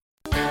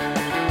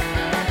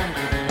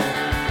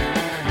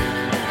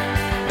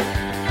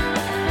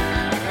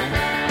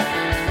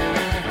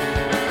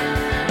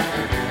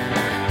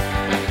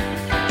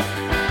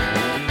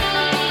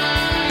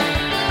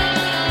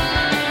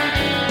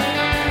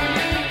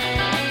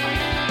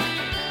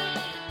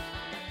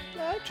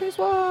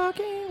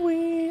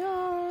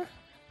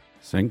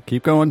Sing.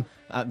 Keep going.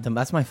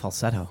 That's my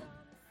falsetto.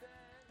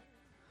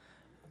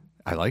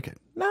 I like it.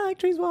 Like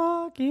trees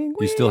walking.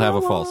 You still have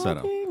a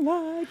falsetto. Walking,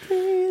 like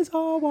trees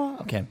are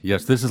walking. Okay.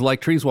 Yes, this is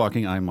Like Trees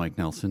Walking. I'm Mike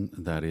Nelson.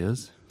 That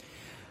is.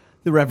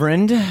 The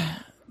Reverend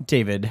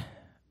David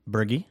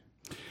Berge.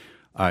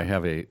 I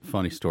have a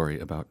funny story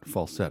about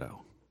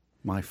falsetto.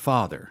 My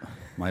father,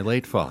 my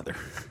late father,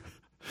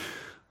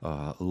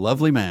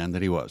 lovely man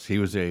that he was. He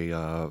was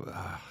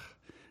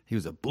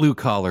a blue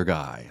collar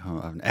guy,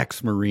 an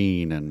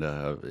ex-Marine,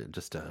 and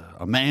just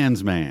a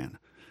man's man.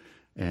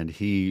 And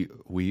he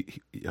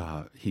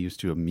used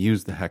to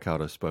amuse the heck out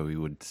of us, but we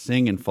would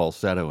sing in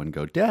falsetto and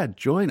go, "Dad,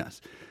 join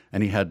us."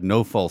 And he had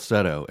no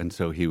falsetto, and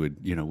so he would,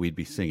 we'd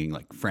be singing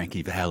like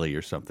Frankie Valli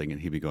or something,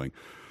 and he'd be going,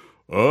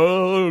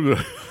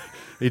 "Oh."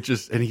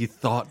 And he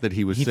thought that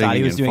he was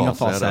singing in doing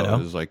falsetto. It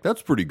was like,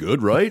 that's pretty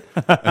good, right?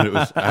 And it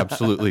was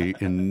absolutely,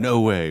 in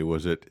no way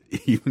was it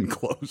even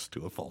close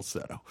to a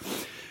falsetto.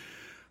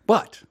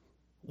 But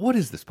what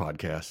is this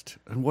podcast,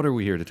 and what are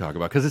we here to talk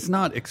about? Because it's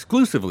not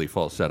exclusively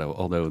falsetto,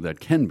 although that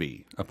can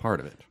be a part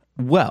of it.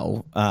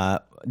 Well,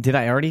 did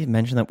I already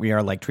mention that we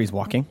are Like Trees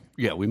Walking?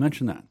 Yeah, we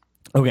mentioned that.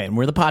 Okay, and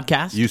we're the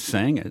podcast. You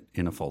sang it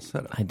in a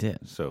falsetto. I did.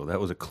 So that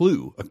was a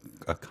clue,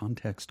 a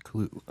context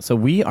clue. So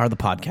we are the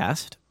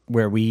podcast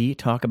where we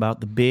talk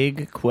about the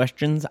big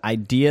questions,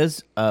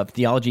 ideas of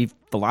theology,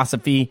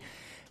 philosophy,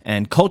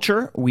 and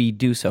culture. We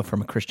do so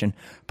from a Christian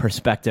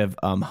perspective,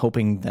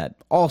 hoping that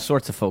all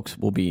sorts of folks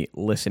will be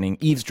listening,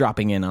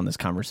 eavesdropping in on this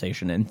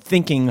conversation, and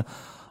thinking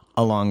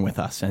along with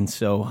us. And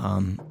so,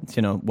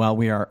 while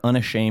we are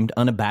unashamed,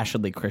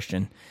 unabashedly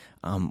Christian,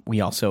 we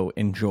also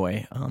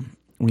enjoy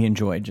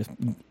just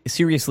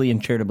seriously and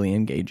charitably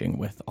engaging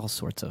with all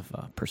sorts of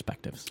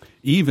perspectives.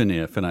 Even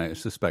if, and I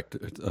suspect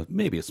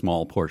maybe a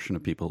small portion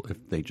of people,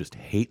 if they just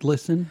hate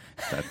listen,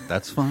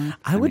 that's fine.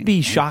 I would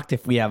be shocked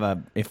if we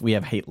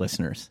have hate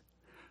listeners.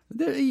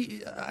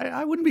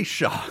 I wouldn't be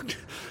shocked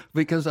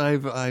because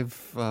I've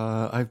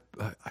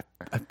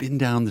been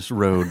down this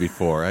road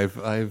before.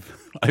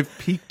 I've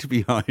peeked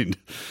behind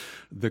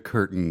the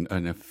curtain,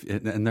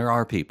 and there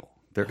are people.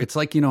 It's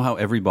like, how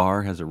every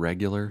bar has a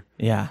regular.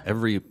 Yeah.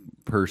 Every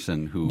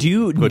person who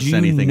puts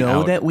anything out. Do you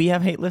know that we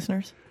have hate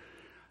listeners?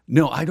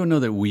 No, I don't know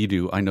that we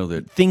do. I know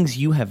that things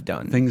you have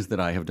done, things that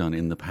I have done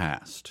in the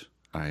past.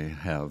 I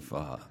have,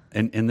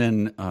 and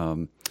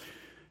then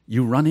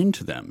you run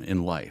into them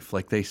in life.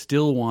 Like they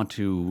still want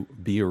to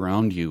be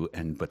around you,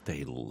 but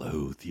they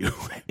loathe you.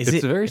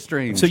 It's very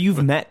strange. So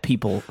you've met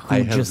people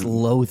who just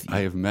loathe you.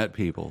 I have met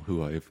people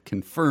who I've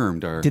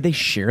confirmed are. Did they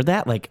share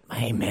that? Like,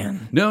 hey,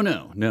 man. No.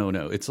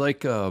 It's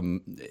like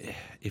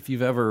if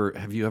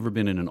have you ever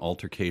been in an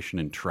altercation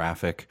in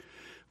traffic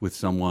with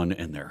someone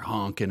and they're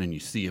honking and you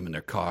see them in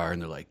their car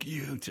and they're like,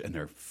 and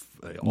they're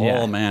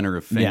all manner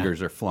of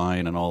fingers are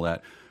flying and all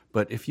that.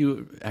 But if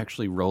you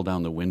actually roll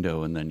down the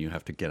window and then you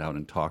have to get out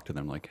and talk to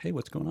them like, hey,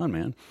 what's going on,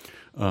 man?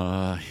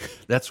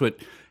 That's what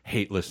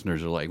hate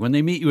listeners are like. When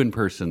they meet you in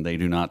person, they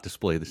do not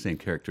display the same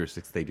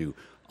characteristics they do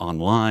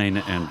online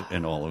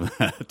and all of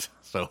that.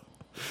 So,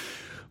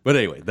 but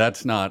anyway,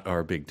 that's not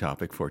our big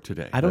topic for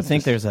today. I don't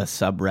think there's a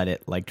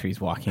subreddit Like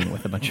Trees Walking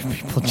with a bunch of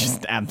people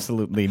just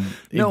absolutely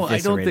No, I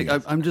don't think.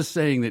 I'm just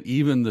saying that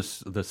even the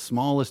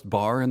smallest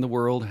bar in the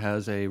world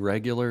has a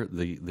regular,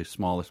 the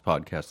smallest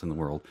podcast in the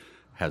world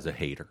has a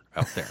hater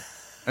out there.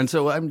 And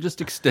so I'm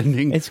just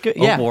extending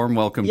a warm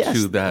welcome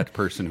to that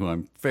person who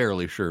I'm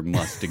fairly sure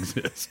must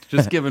exist,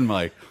 just given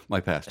my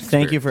past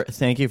experience.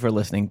 Thank you for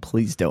listening.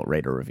 Please don't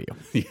rate or review.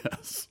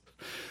 Yes.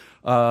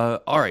 All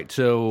right,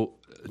 so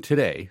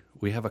today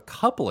we have a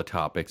couple of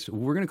topics.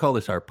 We're going to call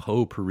this our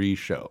potpourri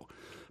show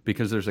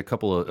because there's a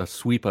couple of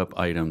sweep-up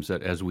items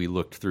that as we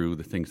looked through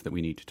the things that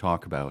we need to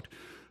talk about,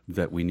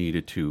 that we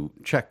needed to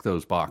check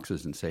those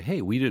boxes and say,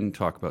 hey, we didn't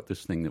talk about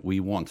this thing that we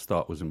once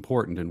thought was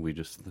important, and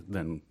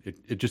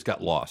it just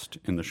got lost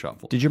in the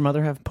shuffle. Did your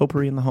mother have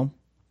potpourri in the home?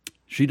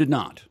 She did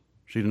not.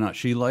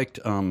 She liked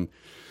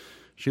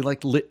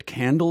lit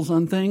candles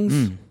on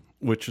things,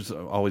 which is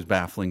always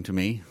baffling to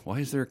me. Why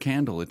is there a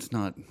candle? It's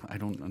not. I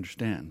don't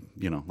understand.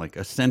 Like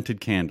a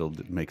scented candle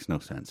that makes no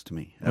sense to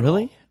me.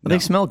 Really? Well, no. They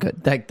smell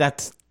good.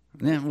 That's.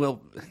 Yeah.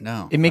 Well,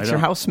 no. It makes your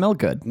house smell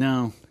good.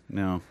 No.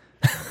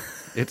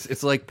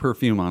 It's like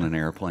perfume on an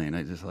airplane.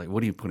 I just like,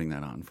 what are you putting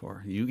that on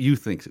for? You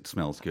think it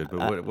smells good,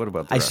 but what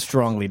about the rest? I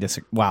strongly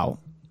disagree. Wow.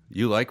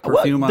 You like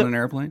perfume on an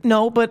airplane?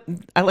 No, but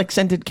I like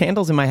scented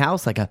candles in my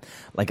house, like a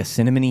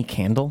cinnamony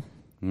candle.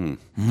 To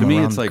me,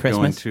 it's like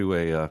Christmas.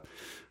 going to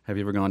have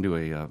you ever gone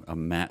to a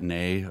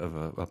matinee of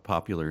a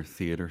popular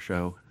theater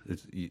show?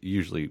 It's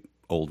usually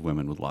old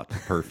women with lots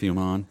of perfume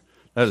on.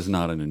 That is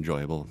not an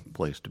enjoyable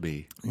place to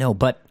be. No,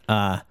 but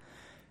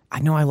I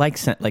know I like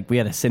scent. Like we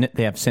had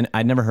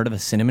I'd never heard of a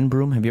cinnamon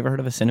broom. Have you ever heard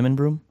of a cinnamon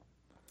broom?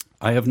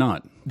 I have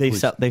not. They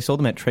sold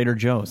them at Trader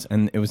Joe's,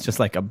 and it was just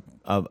like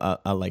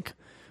a like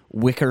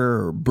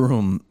wicker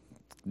broom,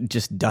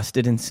 just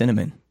dusted in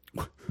cinnamon.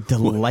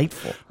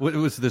 Delightful. What,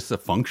 was this a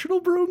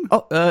functional broom?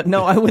 Oh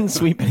no, I wouldn't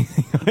sweep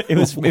anything.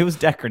 It was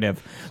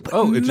decorative. But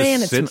It man,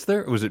 just sits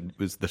there. Was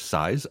the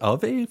size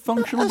of a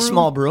functional a broom?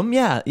 small broom.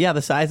 Yeah,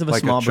 the size of a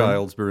like small a broom.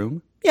 child's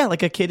broom. Yeah,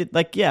 like a kid.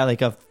 Like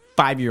a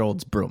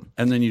 5-year-old's broom.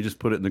 And then you just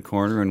put it in the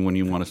corner, and when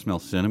you want to smell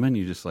cinnamon,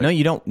 you just like No,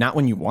 you don't. Not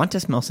when you want to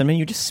smell cinnamon.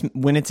 You just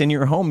when it's in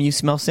your home, you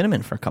smell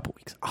cinnamon for a couple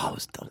weeks. Oh, it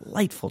was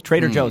delightful.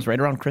 Trader Joe's right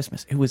around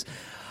Christmas. It was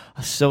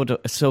so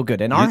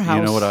good. In our house,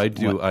 you know what I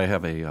do? I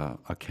have a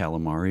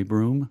calamari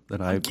broom that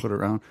I put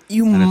around.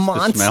 You and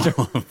monster. It's the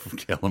smell of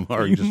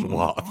calamari just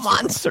wafts.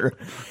 Monster.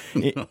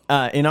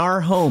 In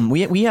our home,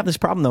 we have this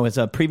problem though. As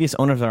previous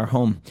owners of our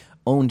home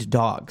owned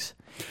dogs,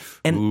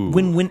 and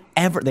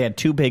whenever they had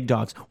 2 big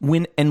dogs,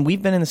 and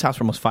we've been in this house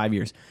for almost 5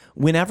 years.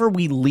 Whenever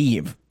we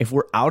leave, if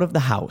we're out of the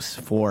house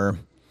for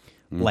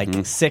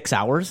like 6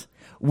 hours,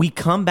 we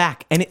come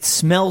back and it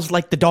smells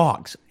like the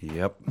dogs.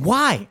 Yep.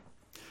 Why?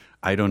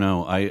 I don't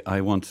know.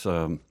 I once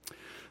I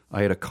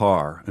had a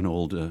car, an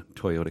old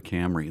Toyota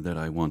Camry that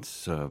I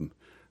once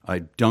I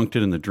dunked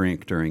it in the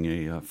drink during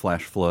a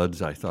flash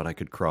floods. I thought I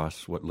could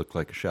cross what looked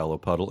like a shallow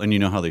puddle, and you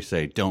know how they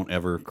say don't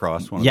ever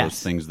cross one of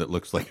those things that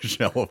looks like a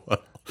shallow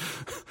puddle.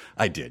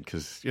 I did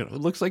because it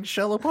looks like a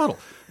shallow puddle,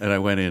 and I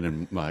went in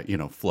and my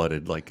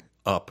flooded like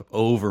up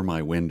over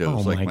my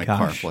windows, like my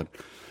car flooded.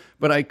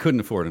 But I couldn't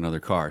afford another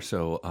car,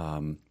 so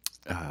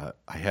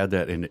I had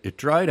that, and it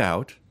dried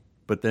out.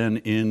 But then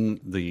in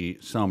the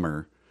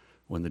summer,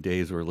 when the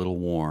days were a little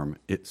warm,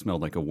 it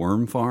smelled like a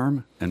worm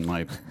farm, and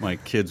my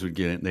kids would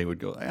get in. They would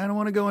go, I don't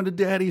want to go into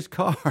Daddy's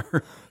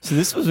car. So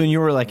this was when you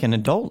were like an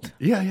adult.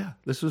 Yeah.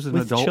 This was an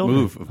With adult children.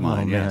 move of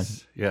mine. Oh, man.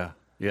 Yes.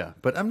 Yeah.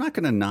 But I'm not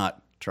going to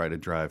not try to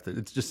drive.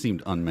 It just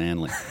seemed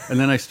unmanly. And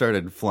then I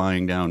started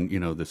flying down,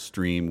 the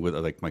stream with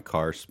like my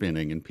car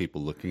spinning and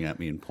people looking at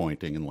me and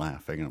pointing and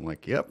laughing. And I'm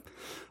like, yep,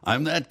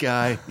 I'm that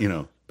guy,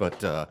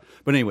 But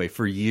anyway,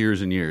 for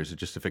years and years,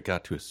 if it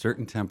got to a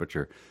certain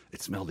temperature,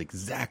 it smelled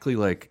exactly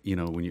like,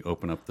 when you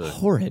open up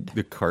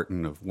the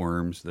carton of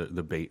worms,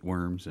 the bait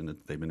worms, and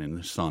they've been in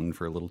the sun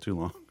for a little too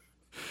long.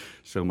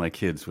 So my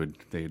kids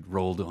they'd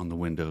roll down the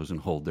windows and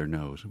hold their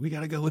nose. We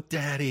got to go with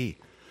Daddy.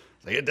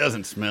 Like, it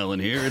doesn't smell in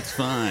here. It's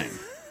fine.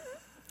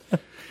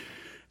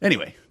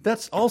 Anyway,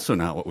 that's also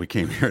not what we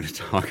came here to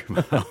talk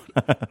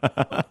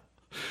about.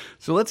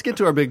 So let's get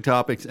to our big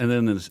topics, and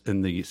then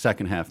in the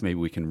second half, maybe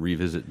we can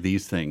revisit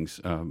these things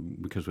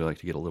because we like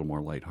to get a little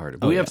more lighthearted.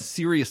 But we have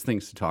serious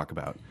things to talk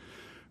about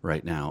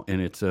right now,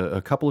 and it's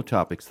a couple of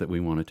topics that we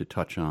wanted to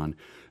touch on.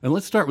 And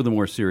let's start with a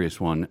more serious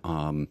one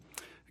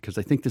because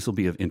I think this will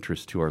be of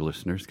interest to our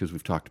listeners because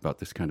we've talked about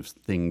this kind of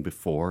thing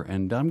before,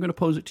 and I'm going to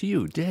pose it to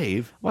you,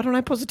 Dave. Why don't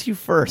I pose it to you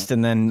first,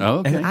 and then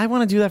and I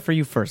want to do that for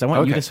you first. I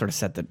want you to sort of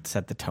set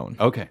the tone.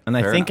 Okay, and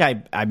I think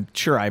I'm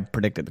sure I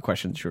predicted the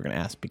questions you were going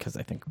to ask because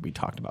I think we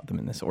talked about them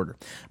in this order.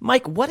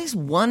 Mike, what is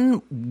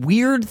one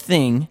weird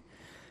thing,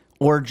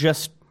 or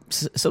just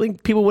something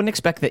people wouldn't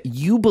expect that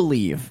you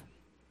believe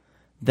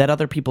that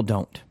other people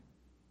don't?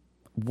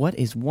 What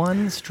is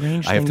one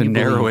strange thing I have to you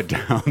narrow believe?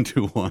 it down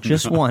to one.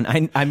 Just one.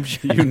 I'm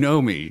sure. You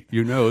know me.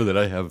 You know that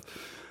I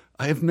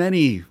have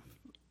many,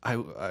 I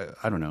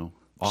don't know,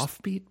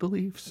 offbeat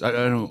beliefs. I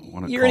don't want to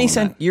call them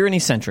that. You're an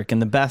eccentric in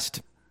the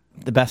best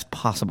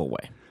possible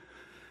way.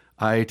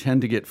 I tend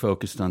to get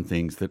focused on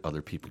things that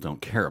other people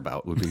don't care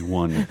about would be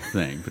one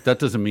thing. But that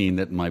doesn't mean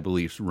that my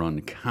beliefs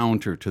run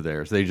counter to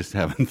theirs. They just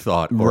haven't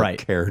thought or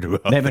cared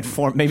about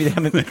it. Maybe they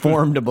haven't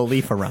formed a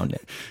belief around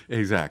it.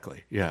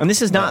 Exactly. Yeah. And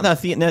this is not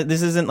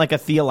this isn't like a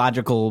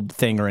theological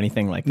thing or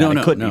anything like that.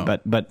 It could be,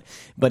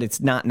 but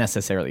it's not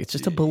necessarily. It's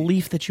just a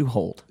belief that you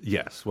hold.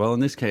 Yes. Well, in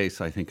this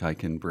case, I think I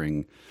can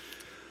bring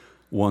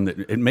one that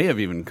it may have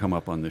even come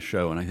up on the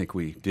show, and I think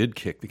we did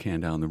kick the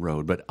can down the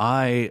road. But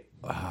I,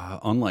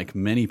 unlike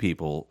many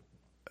people,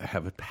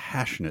 have a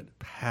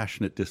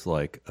passionate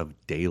dislike of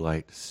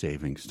daylight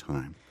savings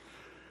time.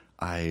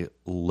 I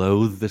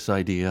loathe this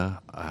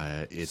idea.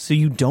 So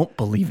you don't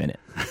believe in it?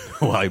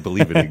 Well, I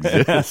believe it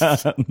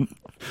exists.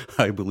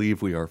 I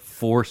believe we are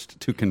forced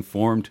to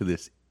conform to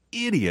this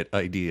idiot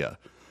idea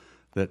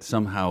that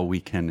somehow we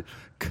can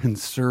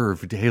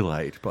conserve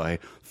daylight by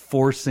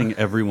forcing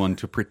everyone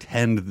to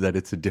pretend that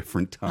it's a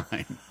different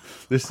time.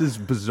 This is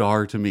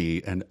bizarre to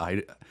me, and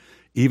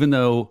even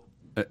though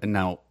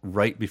now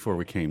right before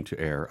we came to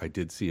air, I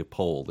did see a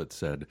poll that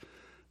said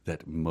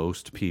that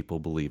most people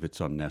believe it's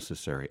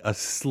unnecessary, a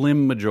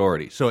slim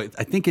majority. So I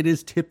think it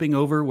is tipping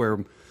over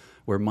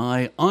where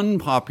my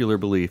unpopular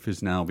belief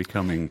is now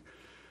becoming.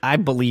 I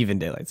believe in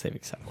daylight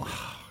savings time.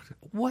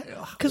 What?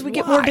 Because we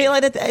get more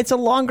daylight. It's a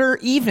longer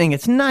evening.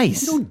 It's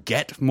nice. You don't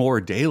get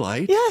more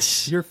daylight.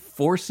 Yes. You're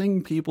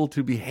forcing people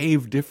to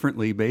behave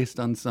differently based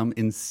on some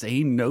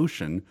insane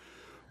notion.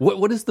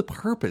 What is the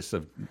purpose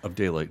of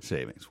daylight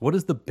savings? What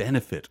is the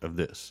benefit of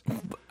this?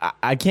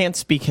 I can't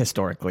speak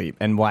historically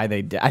and why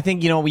they did. I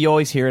think, we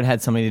always hear it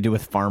had something to do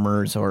with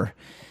farmers or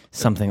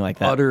something like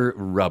that. Utter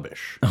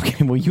rubbish.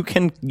 Okay, well, you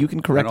can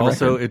correct And the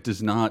also, record. it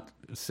does not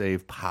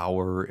save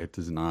power. It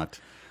does not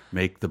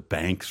make the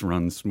banks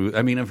run smooth.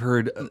 I mean, I've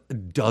heard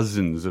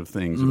dozens of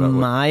things about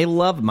my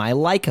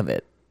like of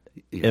it.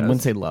 Yes. I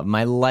wouldn't say love.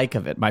 My like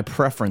of it, my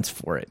preference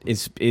for it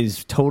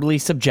is totally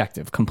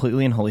subjective,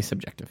 completely and wholly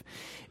subjective.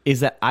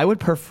 Is that I would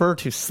prefer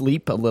to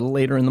sleep a little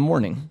later in the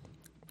morning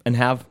and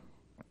have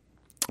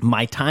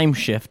my time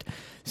shift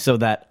so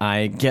that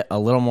I get a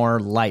little more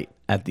light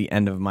at the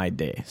end of my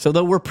day. So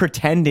though we're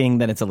pretending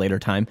that it's a later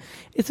time,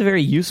 it's a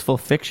very useful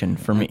fiction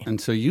for me. And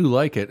so you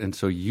like it, and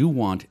so you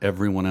want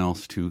everyone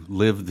else to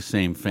live the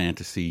same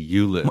fantasy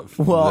you live,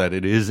 that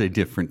it is a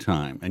different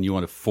time, and you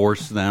want to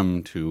force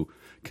them to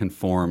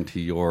conform to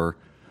your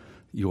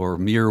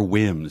mere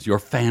whims, your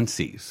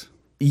fancies.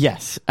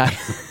 Yes.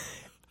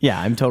 Yeah,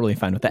 I'm totally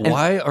fine with that.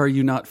 Why are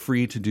you not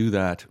free to do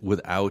that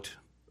without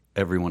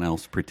everyone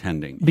else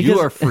pretending? Because you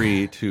are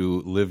free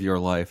to live your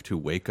life, to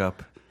wake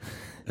up,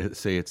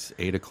 say it's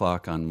 8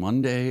 o'clock on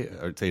Monday,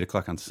 or it's 8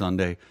 o'clock on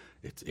Sunday,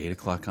 it's 8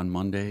 o'clock on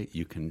Monday,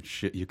 you can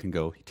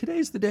go,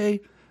 today's the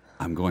day,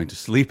 I'm going to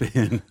sleep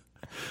in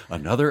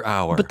another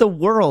hour. But the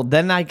world,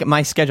 then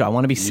my schedule, I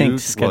want to be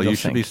synced. Well, you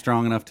should be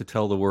strong enough to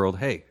tell the world,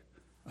 hey,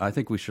 I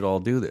think we should all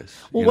do this.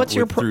 Well, what's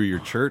your through your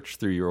church,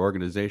 through your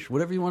organization,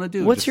 whatever you want to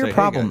do. What's just your say,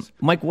 problem, hey, guys.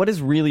 Mike? What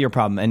is really your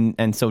problem?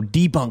 And so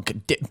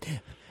debunk,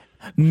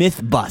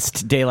 myth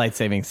bust daylight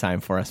savings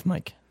time for us,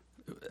 Mike.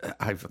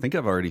 I think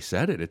I've already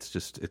said it. It's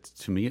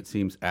to me, it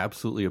seems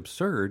absolutely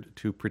absurd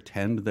to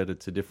pretend that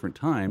it's a different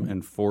time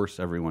and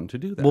force everyone to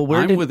do that. Well,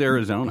 I'm with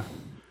Arizona.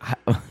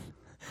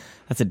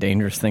 That's a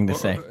dangerous thing to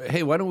say.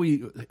 Hey, why don't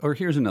we? Or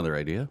here's another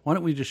idea. Why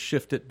don't we just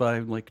shift it by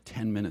like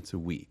 10 minutes a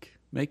week?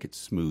 Make it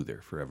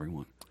smoother for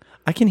everyone.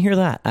 I can hear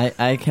that.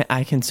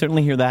 I can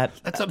certainly hear that.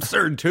 That's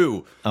absurd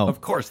too. Oh.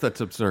 Of course,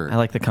 that's absurd. I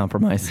like the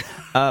compromise.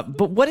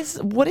 But what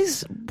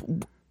is?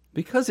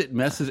 Because it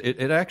messes.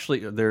 It actually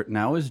there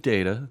now is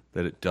data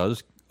that it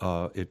does.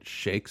 It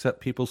shakes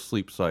up people's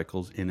sleep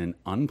cycles in an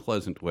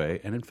unpleasant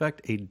way, and in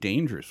fact, a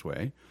dangerous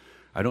way.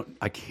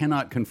 I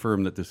cannot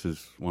confirm that this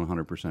is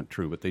 100%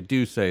 true, but they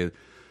do say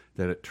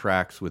that it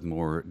tracks with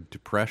more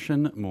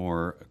depression,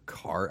 more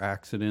car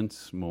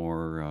accidents,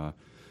 more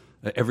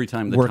every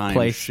time the time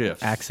Workplace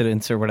shifts.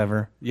 accidents or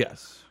whatever.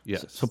 Yes.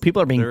 So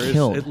people are being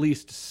killed. There is at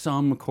least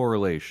some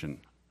correlation.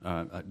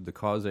 The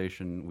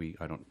causation,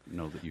 I don't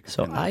know that you can.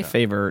 So I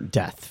favor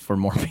death for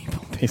more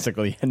people,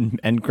 basically,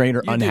 and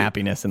greater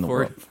unhappiness in the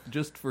world.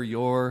 Just for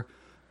your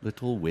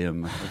little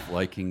whim of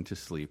liking to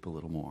sleep a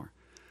little more.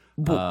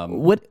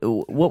 What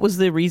was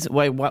the reason?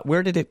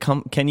 Where did it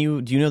come? Do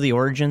you know the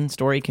origin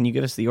story? Can you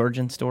give us the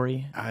origin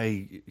story?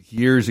 I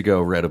years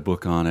ago read a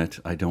book on it.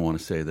 I don't want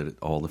to say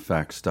that all the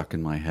facts stuck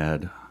in my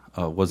head.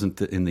 Wasn't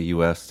in the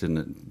U.S.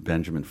 in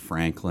Benjamin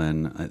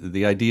Franklin.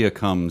 The idea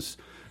comes,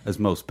 as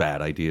most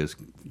bad ideas,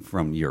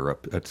 from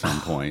Europe at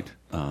some point.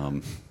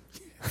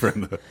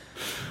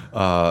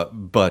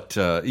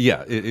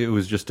 It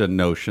was just a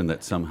notion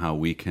that somehow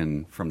we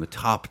can, from the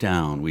top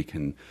down, we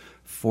can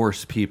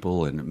force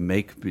people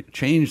and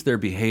change their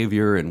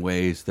behavior in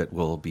ways that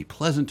will be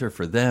pleasanter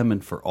for them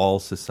and for all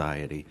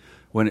society.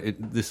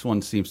 This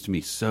one seems to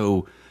me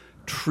so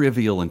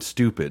trivial and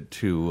stupid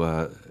to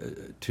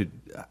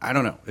I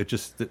don't know.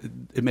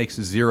 It makes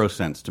zero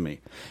sense to me,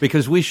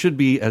 because we should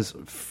be as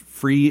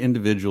free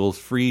individuals,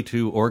 free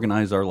to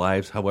organize our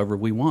lives however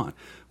we want.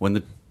 When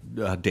the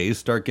days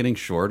start getting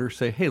shorter,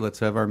 say, hey, let's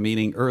have our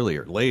meeting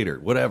earlier, later,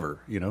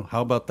 whatever.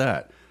 How about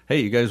that? Hey,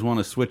 you guys want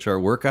to switch our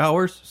work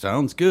hours?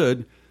 Sounds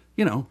good.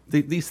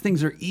 These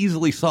things are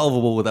easily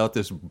solvable without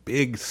this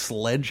big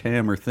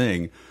sledgehammer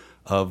thing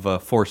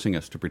of forcing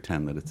us to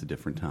pretend that it's a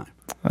different time.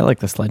 I like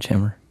the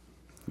sledgehammer.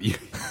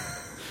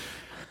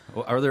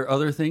 Are there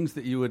other things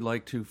that you would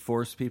like to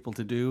force people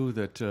to do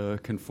that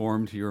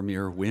conform to your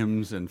mere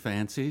whims and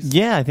fancies?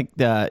 Yeah, I think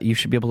you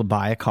should be able to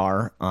buy a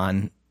car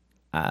on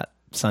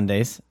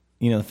Sundays.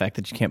 The fact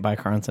that you can't buy a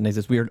car on Sundays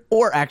is weird.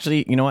 Or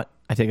actually, you know what?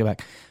 I take it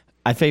back.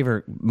 I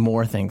favor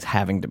more things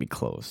having to be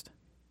closed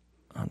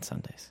on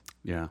Sundays.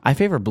 Yeah. I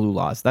favor blue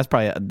laws. That's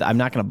probably, I'm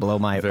not going to blow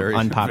my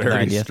unpopular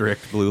idea. Very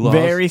strict blue laws.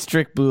 Very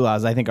strict blue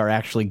laws. I think are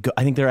actually good.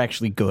 I think they're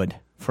actually good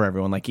for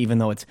everyone. Like, even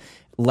though it's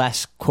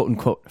less quote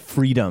unquote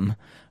freedom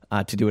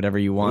to do whatever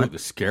you want. Ooh, the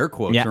scare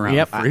quotes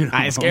around freedom.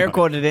 I scare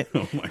quoted it.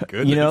 Oh my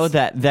goodness.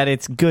 That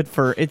it's good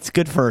for it's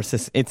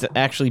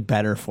actually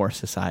better for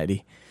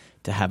society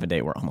to have a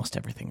day where almost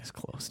everything is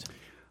closed.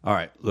 All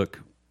right,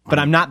 look.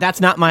 But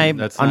that's not my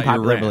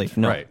unpopular belief.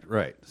 No.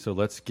 Right. So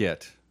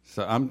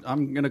So I'm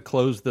going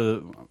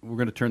to we're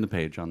going to turn the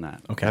page on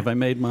that. Okay. Have I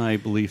made my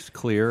beliefs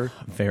clear?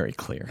 Very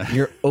clear.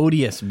 Your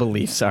odious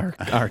beliefs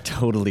are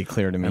totally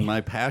clear to me. And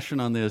my passion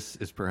on this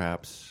is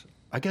perhaps,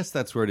 I guess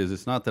that's where it is.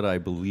 It's not that I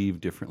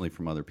believe differently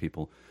from other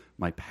people.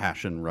 My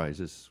passion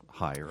rises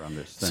higher on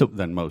this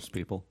than most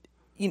people.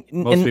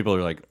 Most people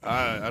are like,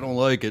 I don't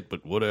like it,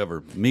 but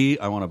whatever. Me,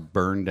 I want to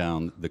burn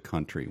down the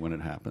country when it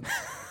happens.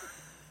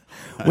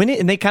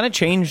 And they kind of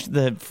changed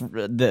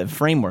the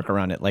framework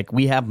around it. Like,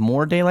 we have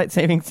more daylight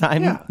savings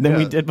time than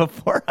we did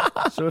before.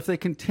 So if they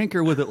can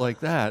tinker with it like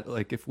that,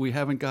 like if we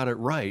haven't got it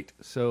right,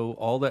 so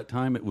all that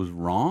time it was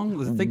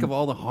wrong. Think of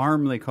all the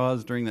harm they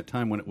caused during that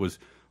time when it was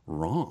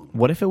wrong.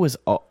 What if it was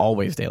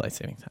always daylight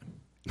saving time?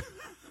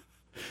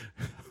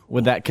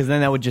 Would that, because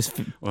then that would just...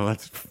 Well,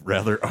 that's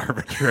rather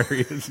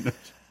arbitrary, isn't it?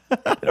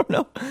 I don't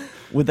know.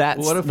 Would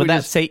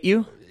that, sate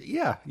you?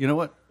 Yeah. You know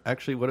what?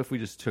 Actually, what if we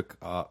just took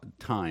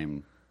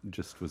time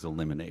just was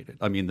eliminated?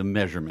 I mean, the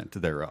measurement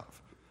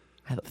thereof.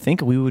 I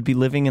think we would be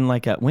living in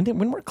like a...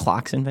 When were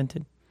clocks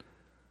invented?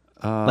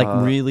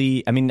 Like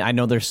really... I mean, I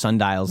know there's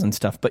sundials and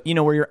stuff, but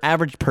where your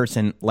average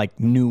person like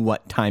knew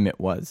what time it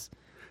was.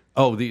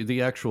 Oh,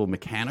 the actual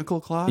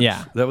mechanical clocks?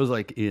 Yeah. That was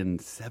like in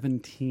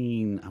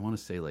I want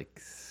to say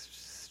like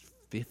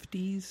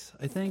 50s,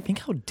 I think. Think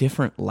how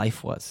different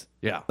life was.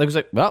 Yeah. Like, it was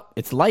like, well,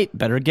 it's light,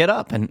 better get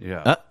up. And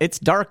it's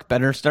dark,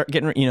 better start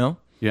getting,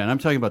 Yeah, and I'm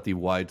talking about the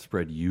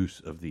widespread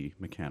use of the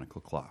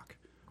mechanical clock.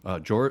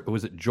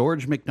 Was it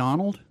George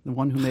MacDonald, the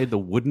one who made the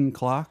wooden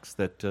clocks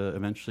that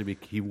eventually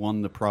he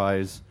won the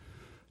prize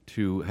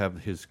to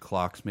have his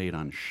clocks made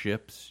on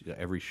ships?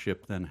 Every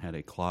ship then had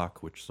a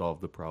clock, which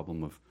solved the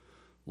problem of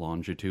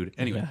longitude.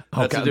 Anyway,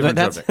 that's a different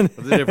subject. That's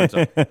a different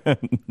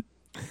subject.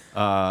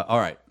 All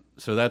right.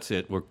 So that's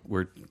it.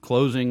 We're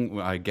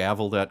closing. I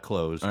gavel that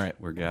closed. All right.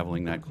 We're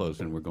gaveling that closed,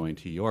 and we're going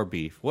to your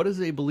beef. What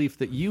is a belief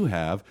that you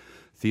have,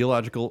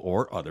 theological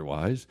or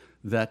otherwise,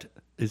 that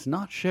is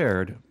not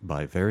shared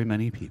by very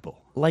many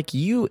people? Like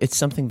you, it's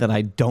something that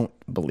I don't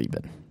believe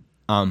in.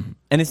 And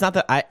it's not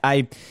that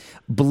I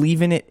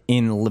believe in it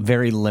in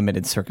very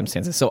limited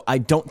circumstances. So I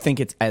don't think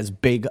it's as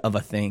big of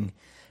a thing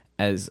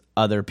as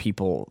other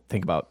people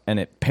think about, and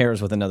it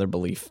pairs with another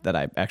belief that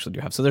I actually do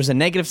have. So there's a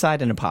negative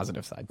side and a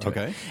positive side to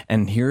it.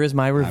 And here is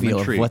my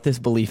reveal of what this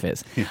belief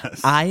is.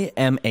 Yes. I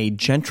am a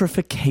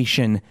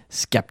gentrification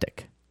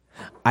skeptic.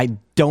 I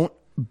don't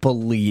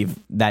believe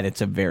that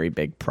it's a very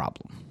big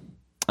problem.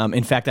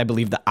 In fact, I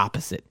believe the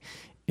opposite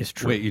is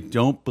true. Wait, you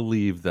don't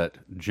believe that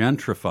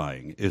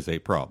gentrifying is a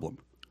problem?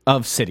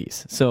 Of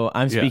cities. So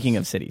I'm speaking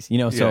of cities.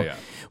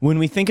 When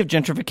we think of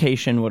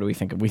gentrification, what do we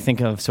think of? We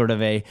think of sort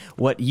of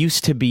what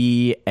used to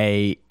be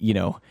a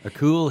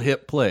cool,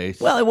 hip place.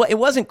 Well, it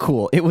wasn't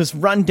cool. It was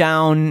run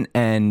down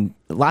and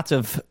lots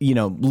of,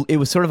 it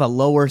was sort of a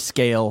lower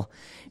scale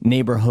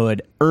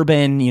neighborhood,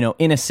 urban,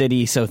 in a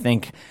city. So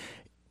think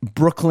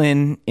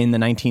Brooklyn in the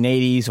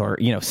 1980s or,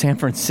 San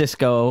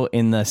Francisco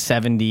in the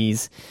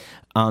 70s.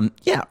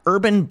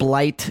 Urban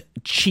blight,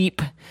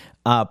 cheap,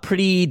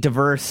 pretty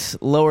diverse,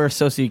 lower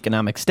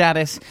socioeconomic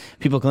status.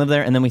 People can live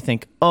there. And then we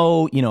think,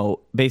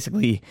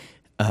 basically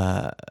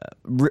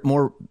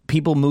more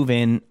people move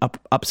in,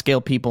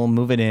 upscale people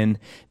move it in.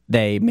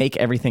 They make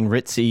everything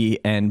ritzy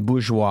and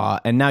bourgeois.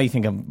 And now you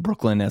think of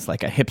Brooklyn as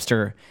like a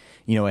hipster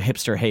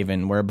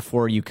haven where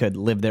before you could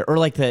live there, or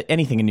like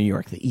anything in New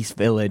York, the East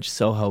Village,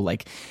 Soho,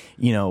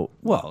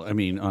 Well, I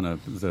mean,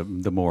 on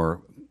the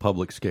more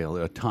public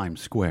scale,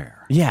 Times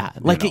Square. Yeah,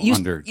 like it used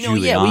under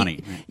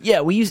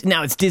Giuliani. We used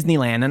now it's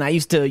Disneyland, and I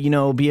used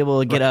to be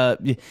able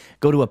to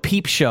go to a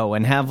peep show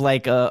and have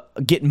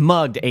get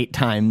mugged 8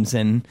 times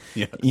and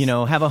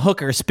have a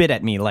hooker spit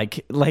at me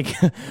like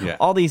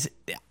all these.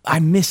 I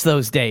miss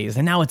those days,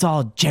 and now it's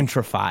all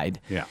gentrified.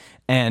 Yeah.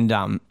 And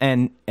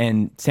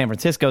San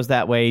Francisco's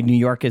that way, New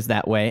York is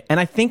that way,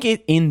 and I think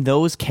it in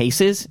those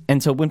cases.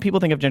 And so when people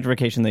think of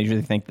gentrification, they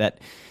usually think that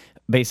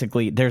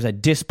basically there's a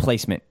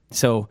displacement.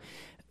 So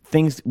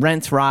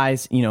rents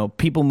rise,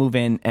 people move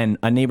in, and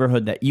a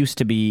neighborhood that used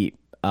to be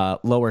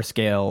lower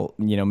scale,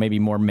 maybe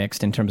more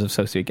mixed in terms of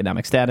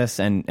socioeconomic status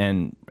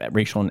and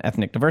racial and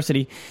ethnic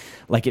diversity,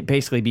 like it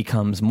basically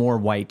becomes more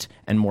white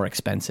and more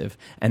expensive,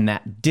 and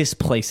that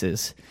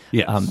displaces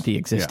the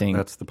existing. Yeah,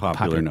 that's the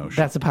popular notion.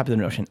 That's the popular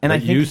notion. And but I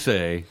think you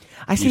say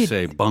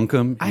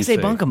bunkum. I say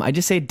bunkum. I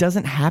just say it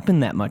doesn't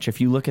happen that much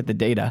if you look at the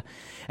data,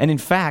 and in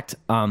fact,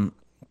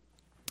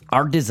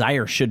 our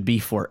desire should be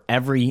for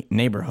every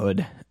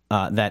neighborhood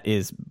that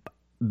is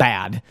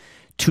bad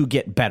to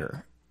get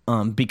better,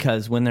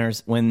 because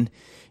when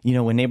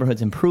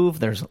neighborhoods improve,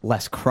 there's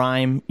less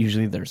crime.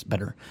 Usually, there's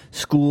better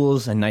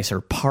schools and nicer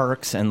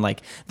parks, and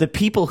like the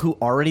people who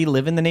already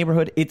live in the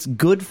neighborhood, it's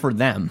good for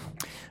them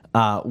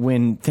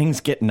when things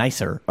get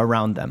nicer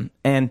around them.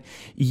 And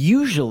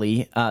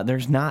usually,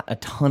 there's not a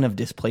ton of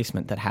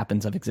displacement that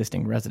happens of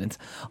existing residents.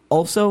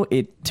 Also,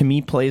 it to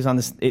me plays on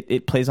this.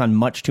 It plays on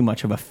much too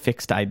much of a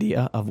fixed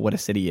idea of what a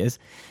city is.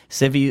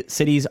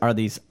 Cities are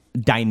these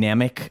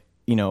dynamic,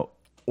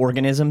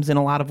 organisms in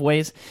a lot of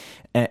ways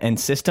and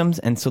systems,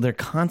 and so they're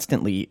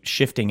constantly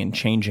shifting and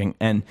changing.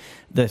 And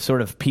the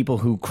sort of people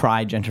who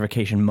cry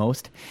gentrification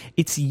most,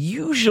 it's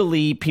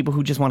usually people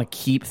who just want to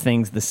keep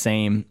things the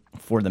same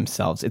for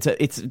themselves.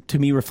 It's to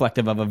me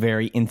reflective of a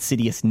very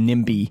insidious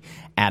NIMBY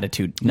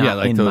attitude, not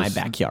like my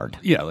backyard.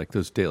 Yeah, like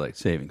those daylight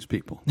savings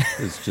people.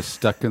 It's just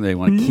stuck and they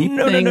want to keep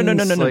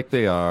things like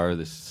they are.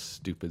 This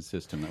stupid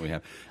system that we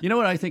have. You know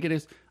what I think it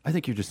is? I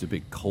think you're just a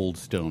big Cold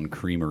Stone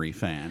Creamery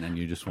fan, and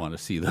you just want to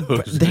see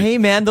those. Hey,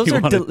 man, those You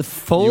are wanna-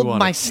 fold you wanna-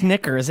 my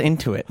Snickers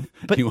into it.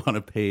 But you want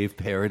to pave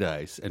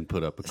paradise and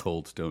put up a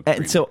Cold Stone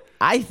Creamery. and so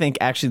I think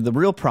actually the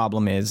real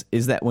problem is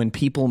that when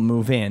people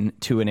move in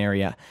to an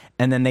area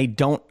and then they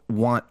don't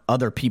want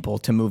other people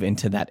to move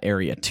into that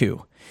area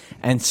too.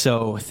 And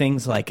so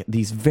things like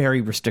these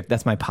very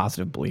that's my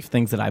positive belief,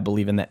 things that I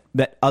believe in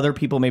that other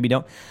people maybe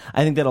don't.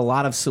 I think that a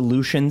lot of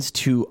solutions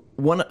to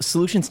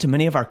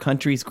many of our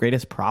country's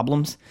greatest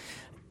problems,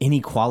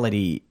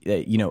 inequality,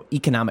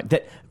 economic,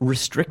 that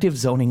restrictive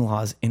zoning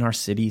laws in our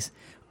cities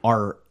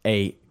are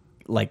a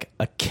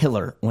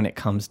killer when it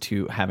comes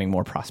to having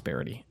more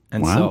prosperity.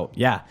 And Wow. so,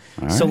 yeah.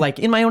 So like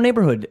in my own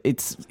neighborhood,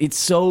 it's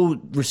so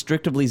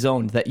restrictively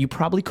zoned that you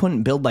probably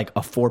couldn't build like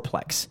a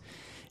fourplex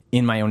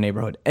in my own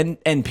neighborhood.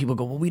 And people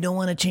go, well, we don't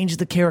want to change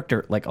the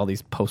character. Like all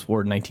these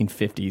post-war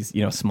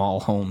 1950s, small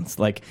homes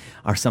like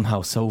are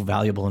somehow so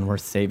valuable and worth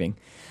saving.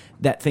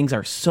 That things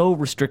are so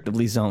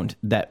restrictively zoned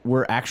that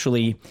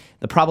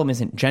the problem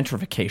isn't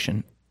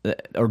gentrification,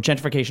 or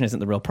gentrification isn't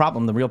the real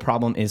problem. The real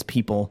problem is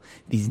people,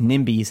 these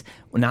NIMBYs,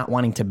 not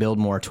wanting to build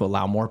more to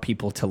allow more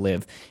people to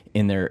live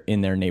in their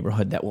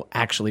neighborhood that will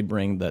actually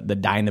bring the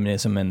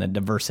dynamism and the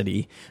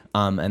diversity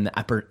and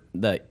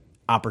the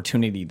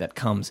opportunity that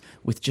comes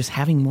with just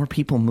having more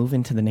people move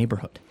into the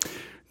neighborhood.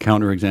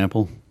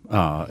 Counterexample,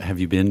 have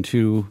you been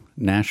to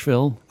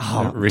Nashville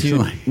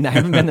recently? Dude, I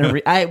haven't been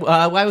there. I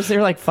was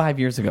there like 5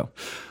 years ago.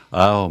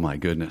 Oh my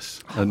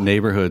goodness!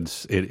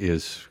 Neighborhoods, it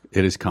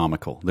is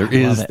comical. There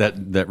is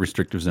that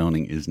restrictive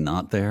zoning is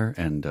not there,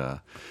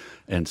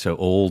 and so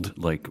old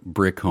like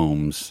brick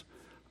homes.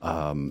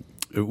 I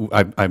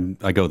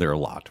go there a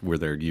lot. We're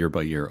there year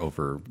by year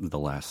over the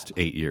last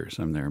 8 years.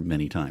 I'm there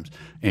many times,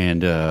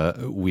 and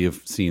we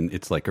have seen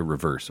it's like a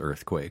reverse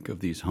earthquake of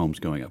these homes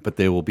going up. But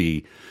they will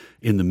be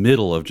in the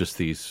middle of just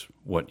these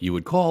what you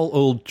would call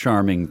old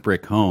charming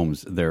brick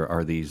homes. There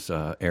are these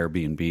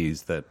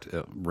Airbnbs that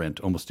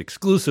rent almost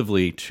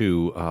exclusively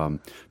to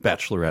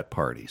bachelorette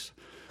parties.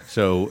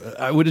 So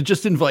I would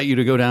just invite you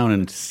to go down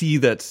and see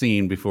that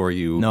scene before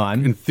you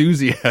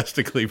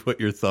enthusiastically put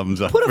your thumbs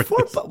up.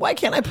 Why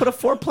can't I put a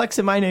fourplex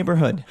in my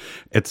neighborhood?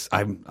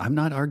 I'm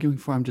not arguing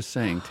for. I'm just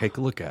saying, take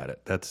a look at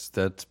it.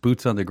 That's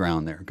boots on the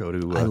ground there. Go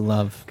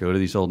to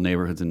these old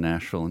neighborhoods in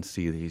Nashville and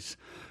see these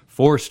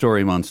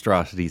 4-story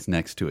monstrosities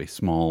next to a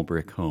small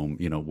brick home,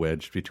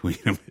 wedged between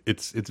them.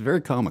 It's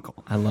very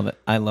comical. I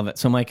love it.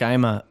 So, Mike, I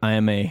am a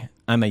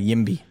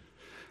YIMBY.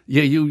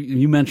 Yeah,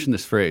 you mentioned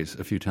this phrase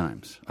a few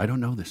times. I don't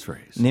know this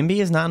phrase. NIMBY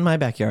is not in my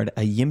backyard.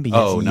 A YIMBY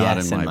is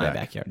yes in my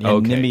backyard. Yeah,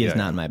 okay, NIMBY is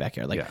not in my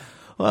backyard.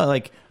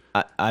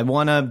 I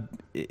want to.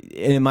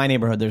 In my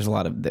neighborhood, there's a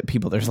lot of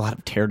people. There's a lot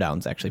of tear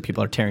downs. Actually,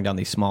 people are tearing down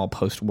these small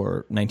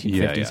post-war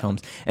 1950s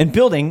homes and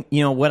building.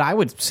 What I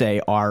would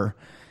say are,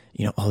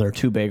 they're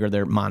too big or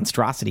they're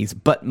monstrosities.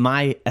 But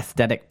my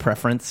aesthetic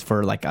preference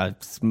for like a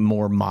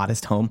more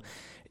modest home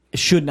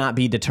should not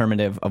be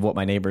determinative of what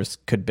my neighbors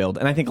could build.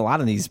 And I think a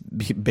lot of these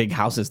big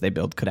houses they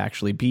build could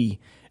actually be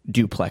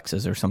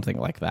duplexes or something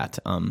like that.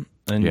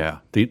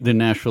 The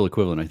Nashville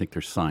equivalent, I think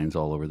there's signs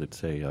all over that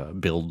say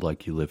 "Build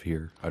like you live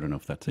here." I don't know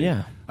if that's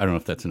I don't know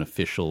if that's an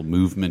official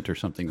movement or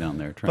something down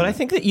there. But I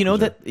think that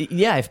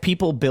if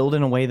people build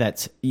in a way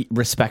that's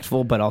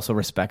respectful but also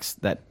respects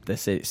that the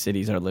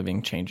cities are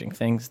living, changing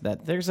things,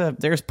 that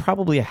there's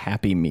probably a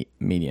happy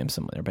medium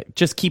somewhere. But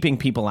just keeping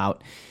people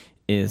out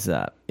is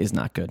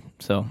not good.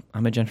 So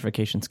I'm a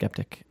gentrification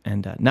skeptic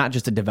and not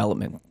just a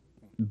development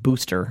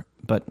booster,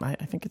 but I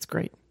think it's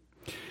great.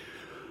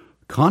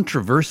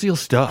 Controversial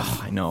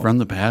stuff. I know. From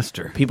the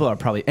pastor. People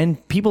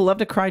love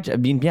to cry. I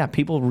mean, yeah,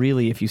 people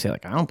really, if you say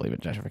like, I don't believe in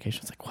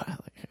gentrification, it's like, what?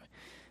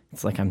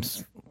 It's like I'm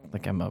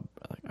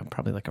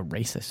probably like a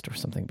racist or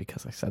something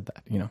because I said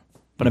that,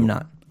 but I'm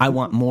not. I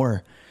want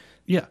more.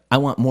 Yeah. I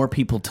want more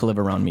people to live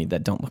around me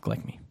that don't look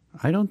like me.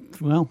 I don't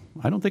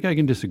think I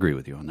can disagree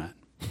with you on that.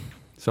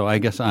 So I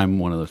guess I'm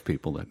one of those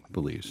people that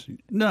believes.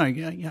 No, I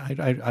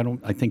don't.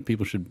 I think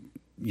people should,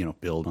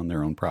 build on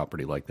their own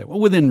property like that. Well,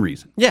 within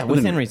reason. Yeah,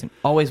 within reason.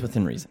 Always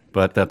within reason.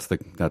 But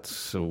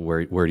that's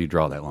where do you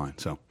draw that line?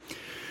 So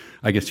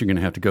I guess you're going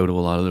to have to go to a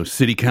lot of those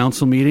city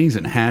council meetings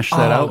and hash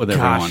that out with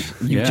everyone.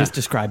 You just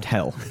described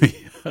hell.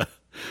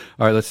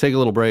 All right, let's take a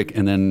little break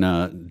and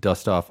then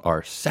dust off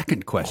our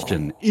second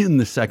question in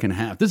the second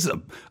half. This is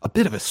a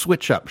bit of a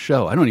switch-up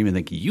show. I don't even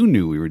think you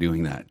knew we were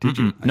doing that, did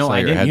you? No,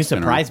 I didn't. You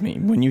surprised me.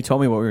 When you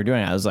told me what we were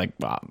doing, I was like,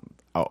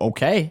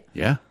 okay.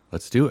 Yeah,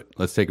 let's do it.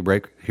 Let's take a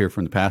break, hear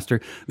from the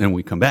pastor. Then when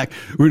we come back,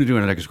 we're going to do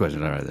our next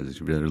question. All right,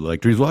 that's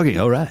like Dreams Walking.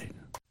 All right.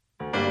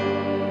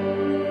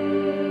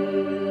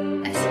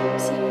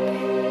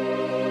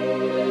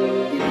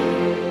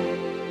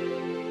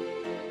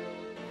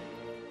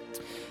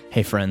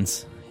 Hey,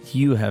 friends,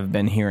 you have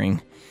been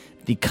hearing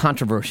the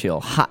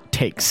controversial hot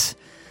takes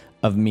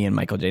of me and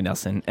Michael J.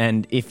 Nelson.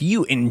 And if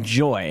you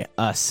enjoy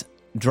us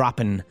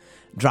dropping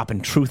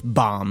dropping truth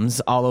bombs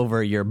all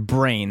over your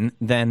brain,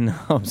 then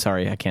I'm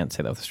sorry, I can't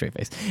say that with a straight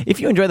face. If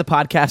you enjoy the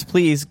podcast,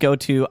 please go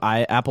to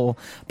Apple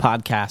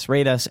Podcasts,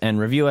 rate us and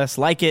review us,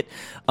 like it.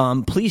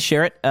 Please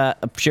share it.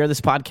 Share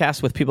this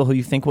podcast with people who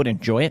you think would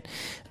enjoy it.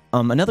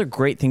 Another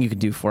great thing you could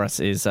do for us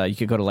is you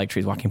could go to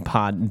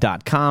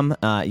LikeTreesWalkingPod.com.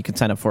 You can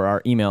sign up for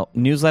our email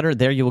newsletter.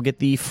 There you will get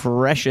the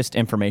freshest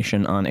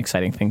information on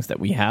exciting things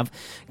that we have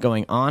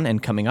going on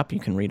and coming up.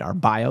 You can read our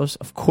bios.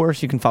 Of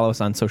course, you can follow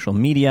us on social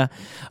media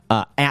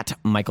at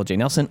Michael J.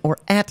 Nelson or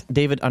at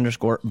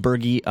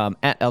David_Berge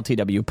at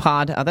LTW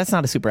Pod. That's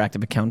not a super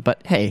active account,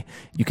 but hey,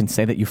 you can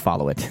say that you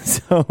follow it.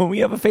 So we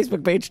have a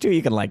Facebook page too.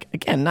 You can like.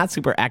 Again, not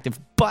super active,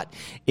 but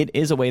it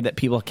is a way that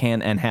people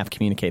can and have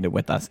communicated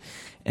with us.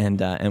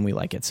 And we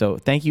like it. So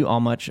thank you all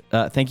much.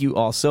 Thank you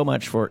all so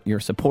much for your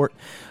support,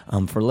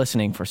 for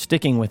listening, for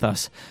sticking with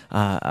us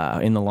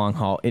in the long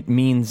haul. It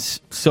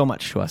means so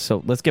much to us.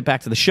 So let's get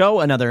back to the show.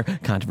 Another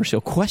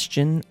controversial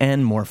question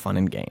and more fun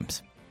and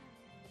games.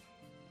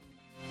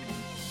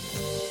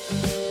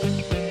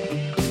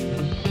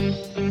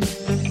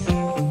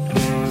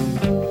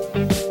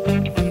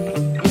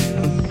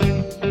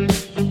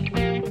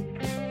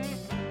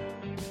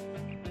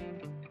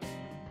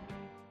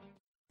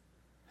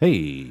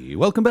 Hey,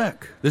 welcome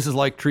back. This is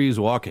Like Trees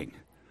Walking.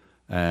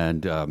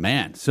 And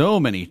man, so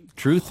many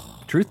truth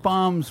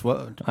bombs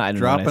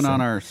dropping on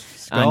our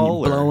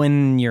skull.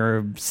 Blowing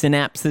your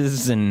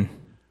synapses and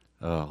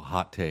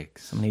hot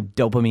takes. So many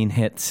dopamine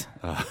hits.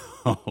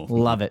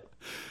 Love it.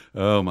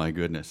 Oh, my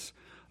goodness.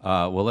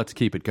 Well, let's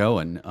keep it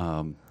going.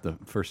 The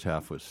first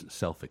half was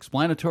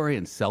self-explanatory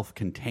and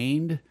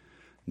self-contained.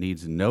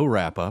 Needs no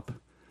wrap-up.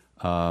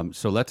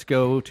 So let's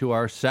go to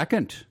our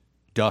second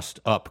dust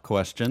up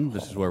question.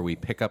 This is where we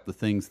pick up the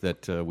things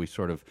that we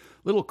sort of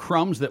little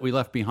crumbs that we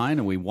left behind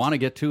and we want to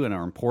get to and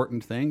are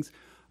important things.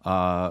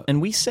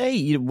 And we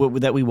say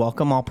that we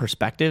welcome all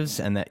perspectives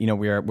and that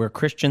we're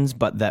Christians,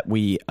 but that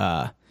we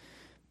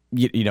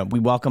we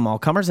welcome all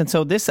comers. And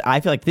so I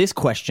feel like this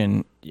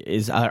question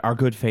is our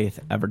good faith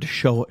ever to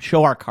show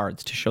our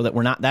cards, to show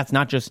that that's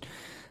not just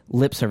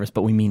lip service,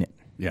 but we mean it.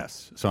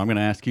 Yes. So I'm going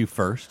to ask you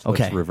first.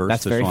 Okay. Let's reverse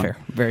that's this very one. fair.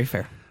 Very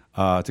fair.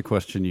 It's a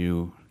question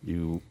you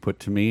put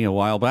to me a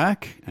while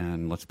back,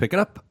 and let's pick it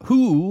up.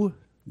 Who,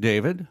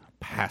 David,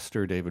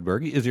 Pastor David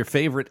Berge, is your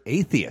favorite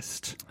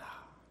atheist?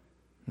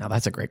 Now,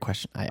 that's a great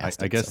question. I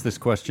guess this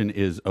question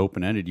is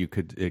open-ended.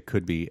 It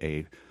could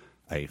be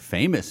a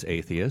famous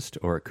atheist,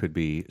 or it could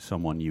be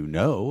someone you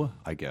know,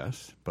 I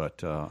guess.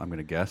 But I'm going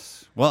to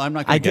guess. Well, I'm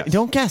not going to guess.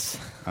 Don't guess.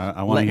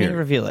 I want to hear. Let me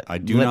reveal it. I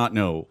do not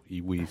know.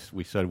 We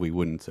said we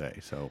wouldn't say.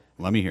 So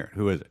let me hear it.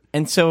 Who is it?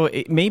 And so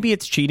maybe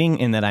it's cheating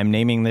in that I'm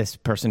naming this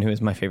person who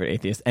is my favorite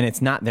atheist, and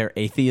it's not their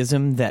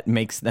atheism that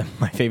makes them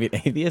my favorite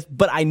atheist,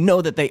 but I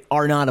know that they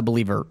are not a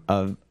believer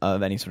of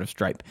any sort of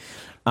stripe.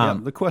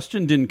 The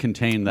question didn't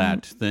contain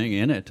that thing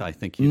in it. I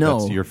think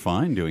you're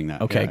fine doing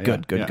that. Okay,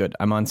 good.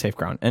 I'm on safe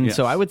ground. And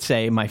so I would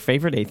say my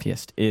favorite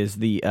atheist is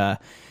the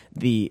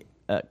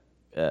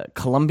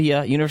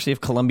University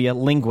of Columbia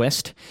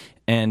linguist,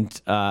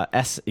 and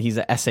he's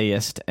an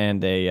essayist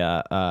and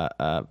a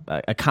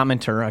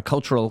commenter, a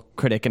cultural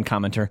critic and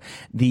commenter,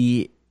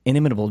 the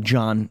inimitable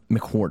John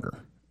McWhorter.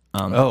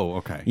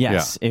 Okay.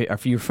 Yes, yeah. Are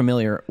you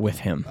familiar with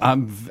him?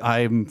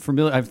 I'm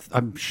familiar.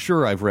 I'm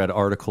sure I've read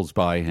articles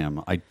by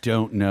him. I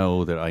don't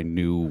know that I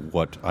knew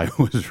what I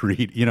was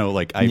reading.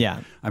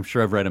 I'm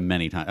sure I've read him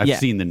many times. I've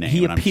seen the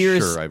name. I'm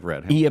sure I've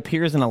read him. He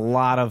appears in a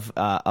lot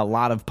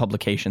of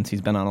publications.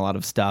 He's been on a lot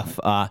of stuff.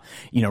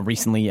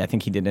 Recently, I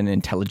think he did an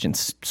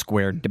Intelligence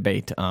Squared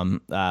debate.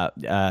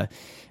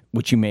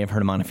 Which you may have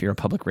heard him on if you're a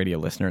public radio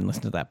listener and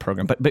listen to that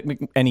program.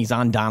 And he's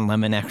on Don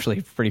Lemon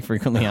actually pretty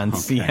frequently on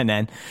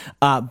CNN.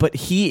 But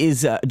he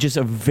is just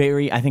a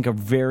very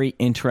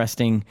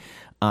interesting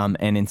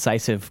and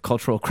incisive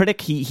cultural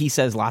critic. He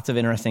says lots of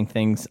interesting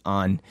things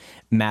on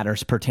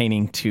matters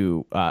pertaining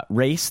to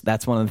race.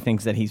 That's one of the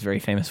things that he's very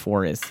famous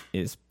for is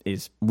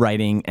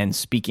writing and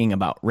speaking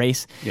about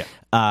race.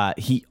 Yeah.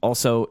 He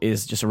also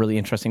is just really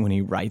interesting when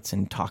he writes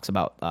and talks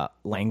about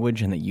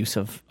language and the use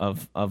of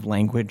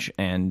language.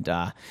 And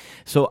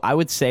so I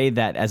would say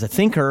that as a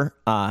thinker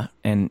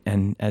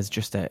and as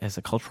just as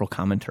a cultural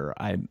commenter,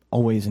 I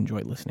always enjoy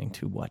listening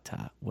to what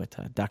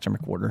Dr.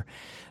 McWhorter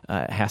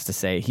has to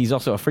say. He's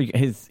also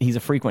he's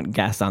a frequent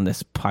guest on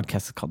this podcast.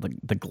 It's called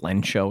the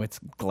Glenn Show. It's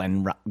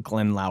Glenn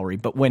Lowry,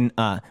 but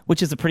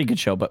which is a pretty good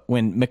show. But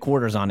when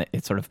McWhorter's on it,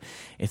 it's sort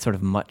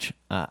of much.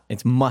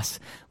 It's must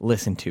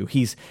listen to.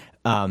 He's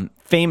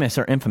famous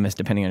or infamous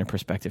depending on your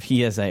perspective.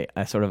 He has a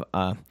sort of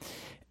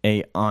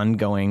a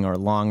ongoing or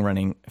long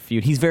running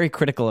feud. He's very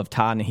critical of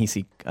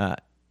Ta-Nehisi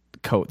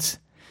Coates.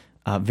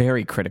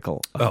 Very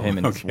critical of him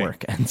and his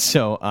work, and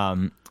so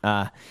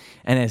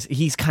and as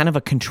he's kind of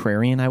a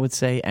contrarian, I would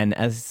say, and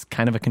as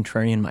kind of a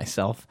contrarian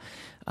myself,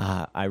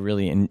 I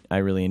really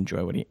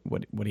enjoy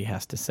what he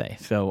has to say.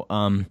 So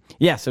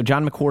so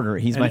John McWhorter,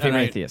 he's my favorite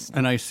atheist,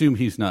 and I assume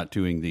he's not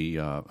doing the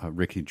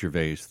Ricky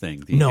Gervais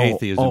thing.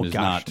 Atheism is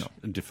not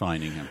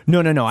defining him.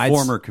 No.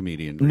 Former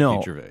comedian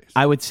Ricky Gervais.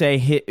 I would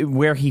say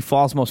where he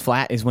falls most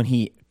flat is when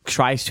he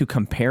tries to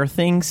compare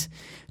things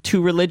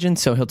to religion.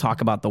 So he'll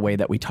talk about the way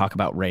that we talk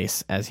about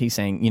race, as he's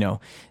saying,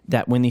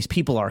 that when these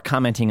people are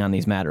commenting on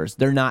these matters,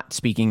 they're not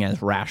speaking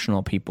as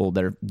rational people.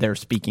 They're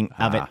speaking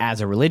of it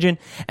as a religion.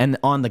 And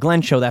on the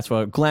Glenn show, that's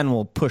where Glenn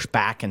will push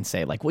back and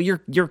say, like, well,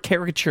 you're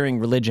caricaturing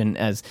religion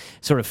as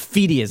sort of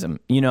fideism,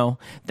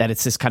 that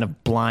it's this kind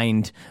of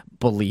blind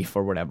belief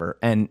or whatever,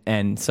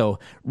 and so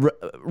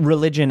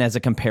religion as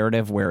a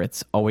comparative, where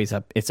it's always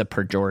it's a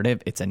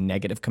pejorative, it's a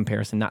negative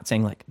comparison, not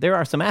saying like there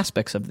are some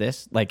aspects of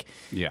this, like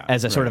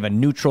as a sort of a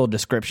neutral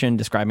description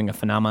describing a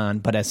phenomenon,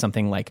 but as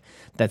something like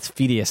that's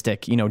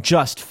fideistic,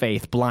 just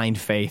faith, blind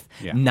faith,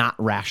 not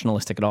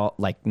rationalistic at all,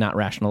 like not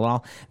rational at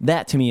all.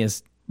 That to me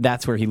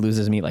that's where he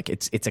loses me. Like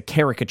it's a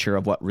caricature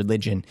of what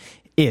religion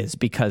is,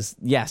 because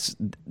yes,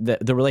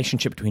 the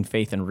relationship between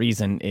faith and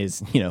reason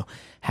is,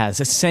 has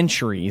a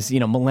centuries,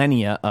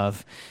 millennia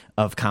of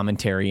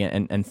commentary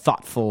and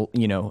thoughtful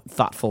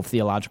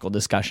theological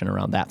discussion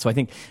around that. So I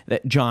think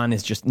that John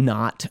is just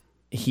not,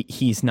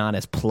 he's not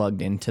as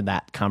plugged into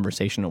that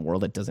conversational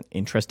world. It doesn't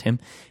interest him,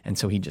 and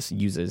so he just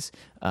uses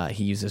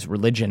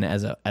religion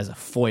as a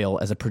foil,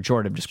 as a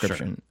pejorative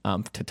description,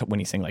 to when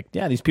he's saying like,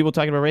 yeah, these people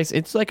talking about race,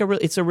 it's like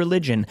it's a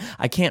religion.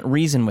 I can't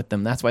reason with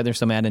them. That's why they're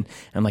so mad. And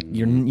I'm like,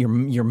 you're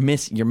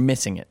missing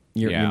it.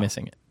 You're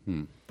missing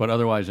it. But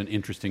otherwise, an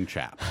interesting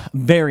chap.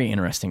 Very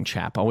interesting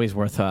chap. Always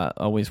worth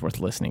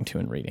listening to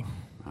and reading.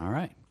 All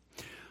right.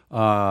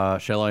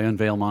 Shall I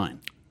unveil mine?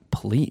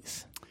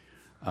 Please.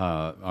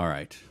 All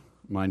right.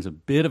 Mine's a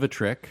bit of a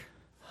trick,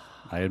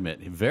 I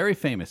admit. A very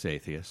famous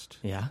atheist.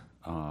 Yeah.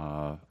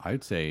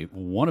 I'd say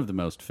one of the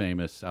most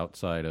famous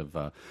outside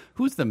of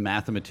who's the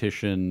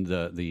mathematician?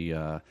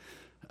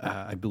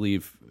 I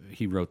believe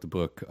he wrote the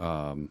book.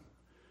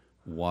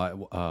 Why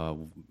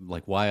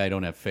I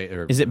don't have faith?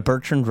 Is it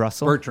Bertrand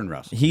Russell? Bertrand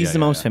Russell. He's the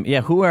most famous.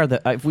 Yeah. Who are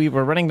if we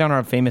were running down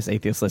our famous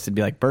atheist list, it'd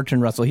be like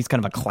Bertrand Russell. He's kind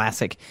of a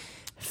classic.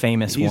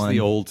 Famous He's one. the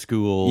old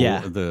school,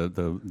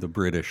 the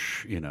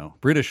British,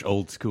 British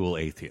old school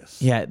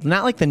atheist. Yeah,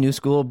 not like the new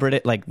school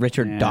Brit, like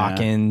Richard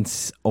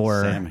Dawkins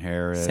or Sam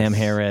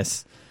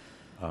Harris,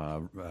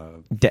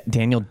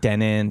 Daniel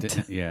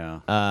Dennett.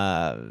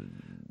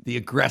 The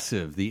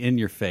aggressive, the in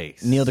your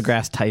face, Neil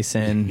deGrasse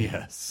Tyson.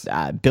 Yes,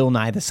 Bill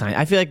Nye the Science.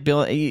 I feel like Bill.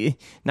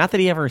 Not that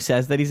he ever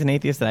says that he's an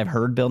atheist, that I've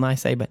heard Bill Nye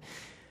say, but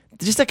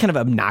just a kind of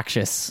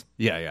obnoxious.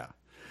 Yeah.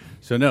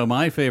 So no,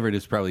 my favorite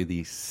is probably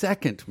the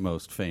second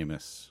most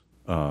famous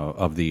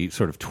of the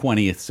sort of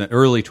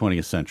early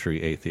 20th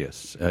century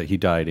atheists. He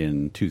died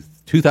in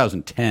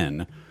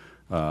 2010,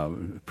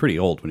 pretty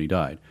old when he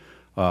died.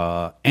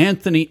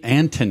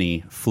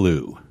 Antony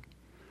Flew.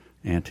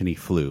 Antony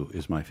Flew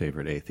is my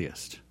favorite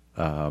atheist.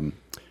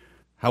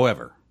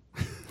 However,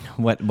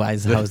 how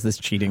is this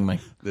cheating, Mike?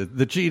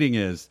 The cheating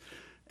is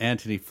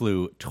Antony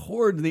Flew,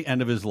 toward the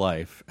end of his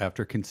life,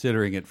 after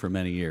considering it for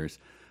many years,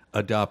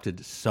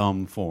 adopted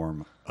some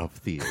form of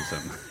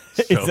theism.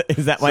 So,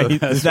 is that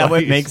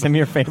what makes him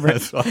your favorite?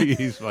 That's why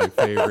he's my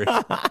favorite.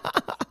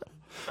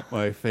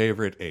 My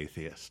favorite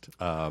atheist.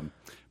 But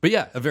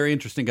yeah, a very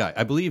interesting guy.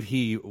 I believe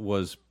he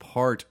was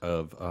part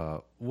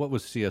of what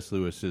was C.S.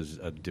 Lewis's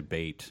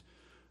debate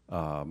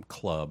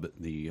club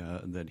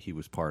that he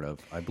was part of.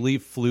 I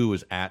believe Flew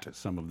was at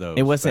some of those.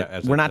 It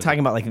wasn't. We're not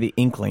talking about like the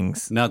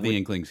Inklings. Not the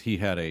Inklings. He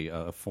had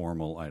a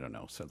formal, I don't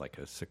know, so like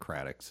a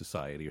Socratic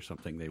society or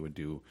something. They would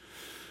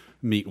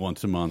meet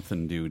once a month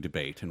and do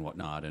debate and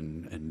whatnot,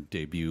 and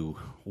debut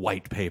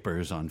white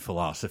papers on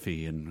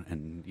philosophy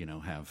and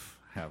have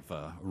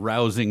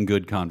rousing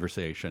good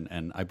conversation.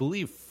 And I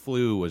believe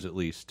Flew was at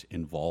least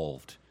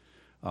involved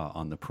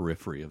on the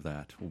periphery of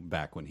that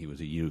back when he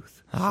was a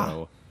youth.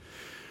 So.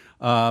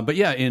 But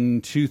yeah,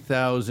 in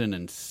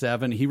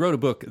 2007, he wrote a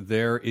book,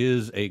 There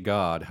Is a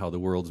God, How the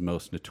World's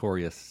Most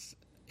Notorious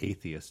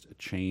Atheist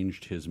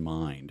Changed His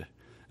Mind.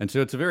 And so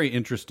it's a very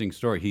interesting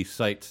story. He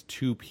cites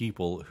two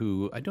people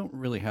who I don't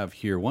really have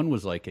here. One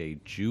was like a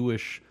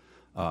Jewish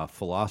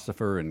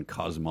philosopher and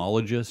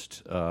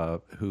cosmologist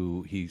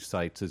who he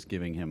cites as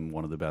giving him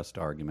one of the best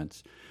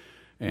arguments.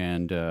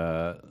 And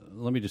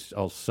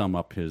I'll sum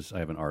up I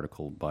have an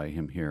article by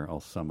him here. I'll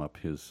sum up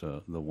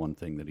the one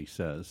thing that he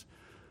says.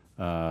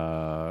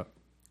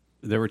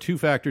 There were two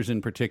factors in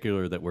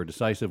particular that were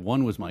decisive.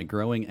 One was my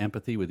growing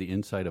empathy with the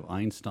insight of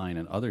Einstein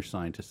and other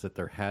scientists that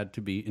there had to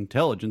be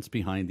intelligence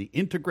behind the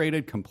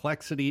integrated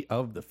complexity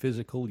of the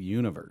physical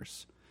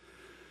universe.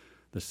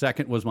 The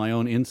second was my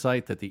own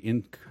insight that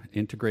the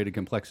integrated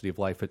complexity of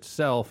life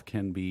itself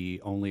can be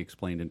only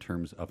explained in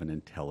terms of an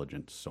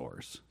intelligent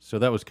source. So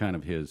that was kind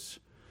of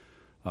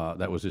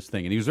that was his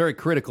thing. And he was very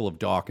critical of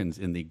Dawkins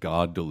in the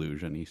God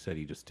delusion. He said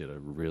he just did a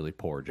really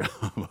poor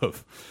job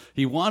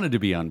he wanted to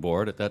be on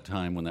board at that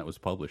time when that was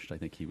published. I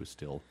think he was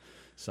still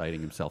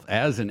citing himself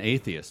as an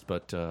atheist,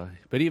 but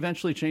he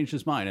eventually changed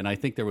his mind. And I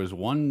think there was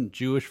one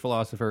Jewish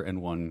philosopher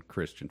and one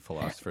Christian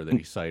philosopher that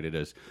he cited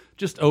as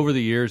just over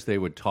the years they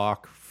would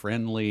talk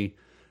friendly,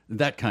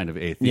 that kind of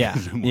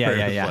atheism.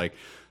 Yeah. Like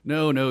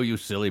no, you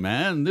silly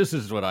man, this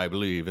is what I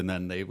believe. And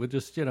then they would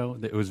just,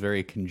 it was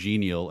very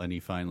congenial. And he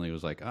finally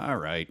was like, all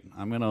right,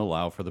 I'm going to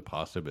allow for the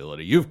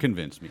possibility. You've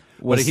convinced me.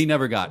 But he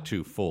never got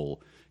too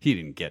full. He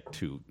didn't get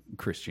to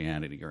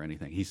Christianity or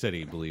anything. He said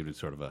he believed in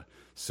sort of a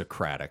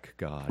Socratic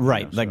God.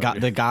 Right, the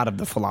god of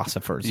the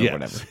philosophers or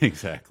whatever.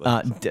 Exactly.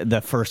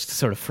 The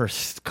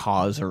first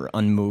cause or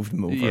unmoved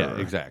mover. Yeah,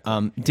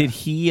 exactly. Did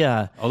he...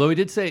 Although he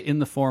did say in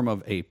the form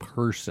of a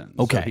person.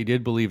 Okay. So he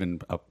did believe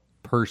in a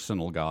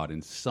personal God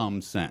in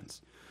some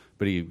sense.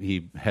 But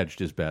he hedged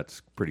his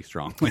bets pretty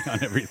strongly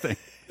on everything.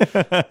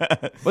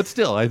 But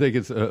still, I think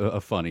it's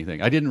a funny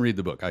thing. I didn't read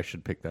the book. I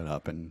should pick that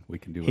up, and we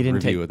can do a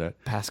review of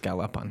that.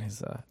 Pascal up on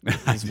his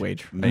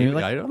wage. Maybe,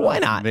 I don't know. Why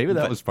not? Maybe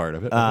that was part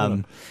of it.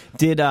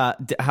 Do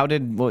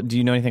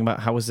you know anything about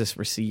how was this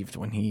received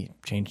when he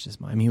changed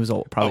his mind? I mean, he was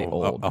probably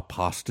old.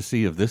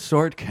 Apostasy of this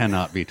sort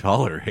cannot be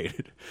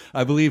tolerated.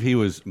 I believe he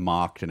was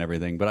mocked and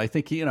everything, but I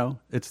think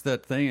it's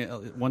that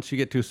thing. Once you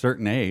get to a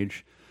certain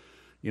age.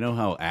 You know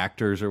how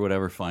actors or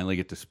whatever finally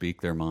get to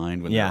speak their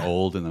mind when they're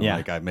old and they're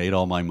like, I made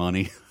all my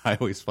money? I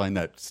always find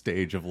that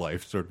stage of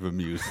life sort of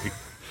amusing.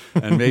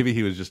 And maybe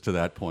he was just to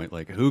that point,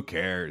 like, who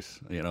cares?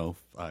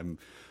 I'm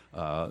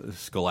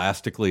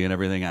scholastically and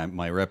everything,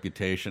 my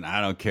reputation, I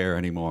don't care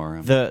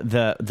anymore.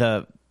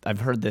 I've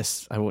heard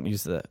this, I won't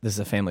use this is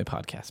a family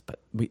podcast,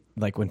 but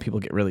when people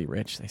get really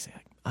rich, they say,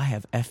 I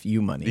have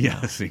FU money.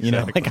 Yes,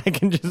 now. exactly. I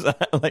can just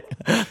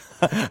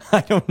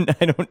I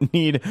don't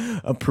need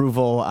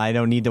approval. I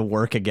don't need to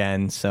work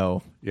again.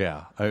 So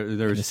yeah,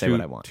 there's say what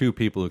I want. Two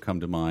people who come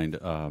to mind.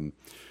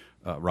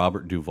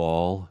 Robert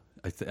Duvall.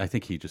 I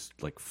think he just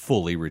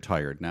fully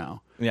retired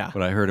now. Yeah.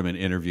 But I heard him in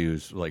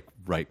interviews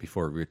right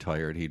before he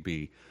retired.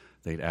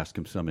 They'd ask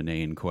him some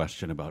inane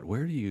question about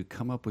where do you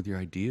come up with your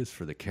ideas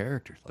for the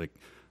characters?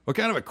 What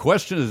kind of a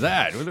question is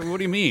that? What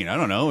do you mean? I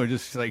don't know. It's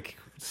just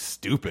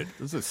stupid.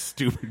 This is a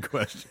stupid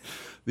question.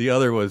 The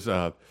other was,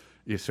 so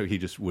he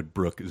just would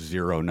brook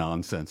zero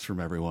nonsense from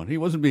everyone. He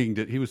was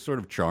sort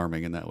of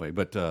charming in that way.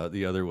 But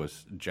the other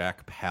was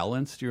Jack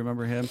Palance. Do you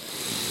remember him?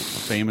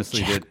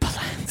 Famously Jack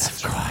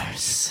Palance, of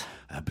course.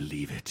 I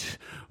believe it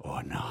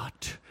or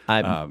not.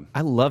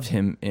 I loved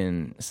him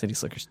in City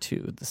Slickers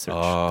 2, the search,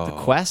 the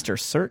quest or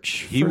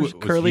search for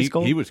Curly's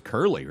gold. He was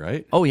Curly,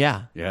 right? Oh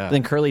yeah, yeah.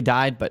 Then Curly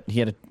died, but he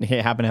happened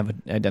to have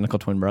an identical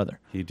twin brother.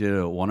 He did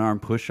a one-arm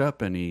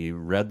push-up and he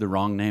read the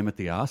wrong name at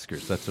the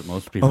Oscars. That's what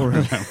most people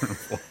remember him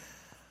for.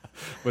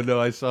 But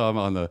no, I saw him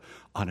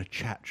on a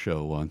chat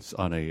show once,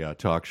 on a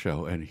talk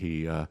show, and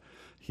he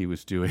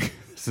was doing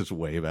this is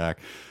way back.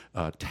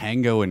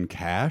 Tango and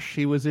Cash.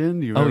 He was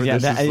in. You remember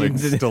this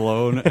is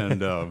Stallone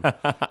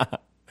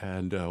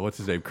and what's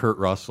his name? Kurt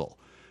Russell,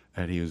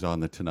 and he was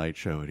on the Tonight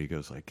Show, and he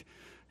goes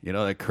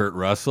that Kurt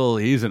Russell,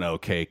 he's an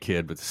okay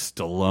kid, but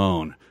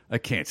Stallone, I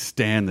can't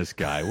stand this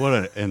guy.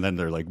 And then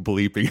they're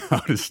bleeping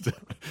out his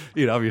stuff.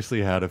 He'd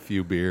obviously had a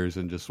few beers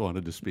and just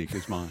wanted to speak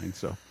his mind.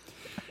 So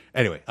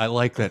anyway, I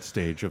like that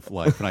stage of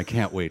life, and I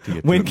can't wait to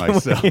get to it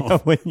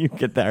myself. When you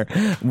get there,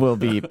 we'll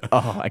be.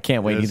 I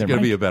can't wait either. It's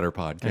going to be a better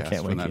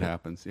podcast when that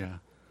happens.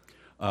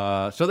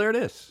 Yeah. So there it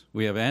is.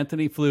 We have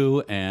Anthony Flew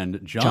and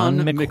John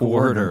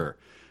McWhorter.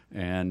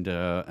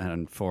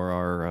 And for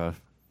our,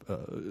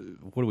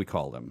 what do we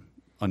call them?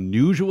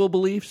 Unusual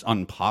beliefs,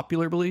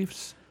 unpopular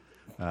beliefs.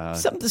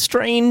 Something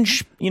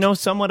strange,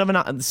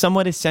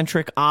 somewhat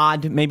eccentric,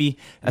 odd, maybe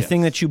a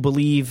thing that you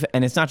believe,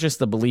 and it's not just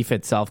the belief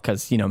itself,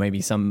 because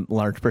maybe some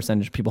large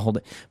percentage of people hold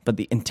it, but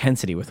the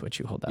intensity with which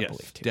you hold that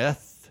belief too.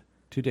 Death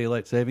to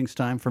daylight savings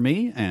time for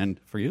me and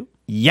for you.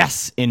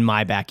 Yes, in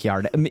my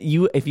backyard.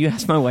 If you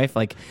ask my wife,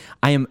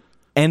 I am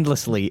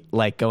endlessly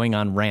going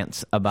on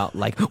rants about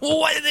why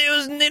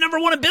they never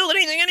want to build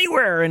anything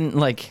anywhere,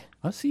 and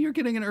I see you're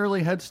getting an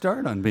early head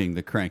start on being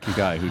the cranky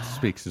guy who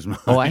speaks his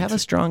mind. Oh, I have a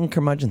strong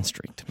curmudgeon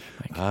streak to me,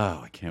 Mike.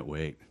 Oh, I can't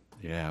wait.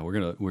 Yeah,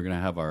 we're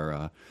gonna have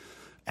our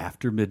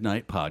after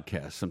midnight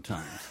podcast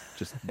sometimes.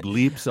 Just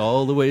bleeps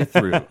all the way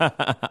through.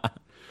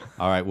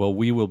 All right, well,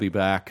 we will be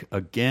back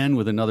again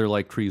with another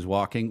Like Trees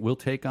Walking. We'll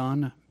take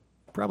on,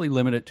 probably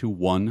limit it to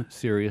one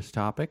serious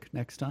topic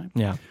next time.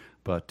 Yeah.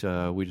 But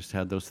we just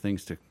had those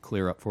things to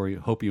clear up for you.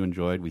 Hope you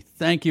enjoyed. We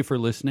thank you for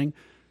listening,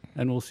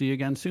 and we'll see you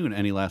again soon.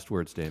 Any last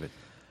words, David?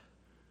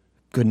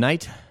 Good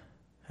night,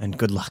 and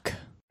good luck.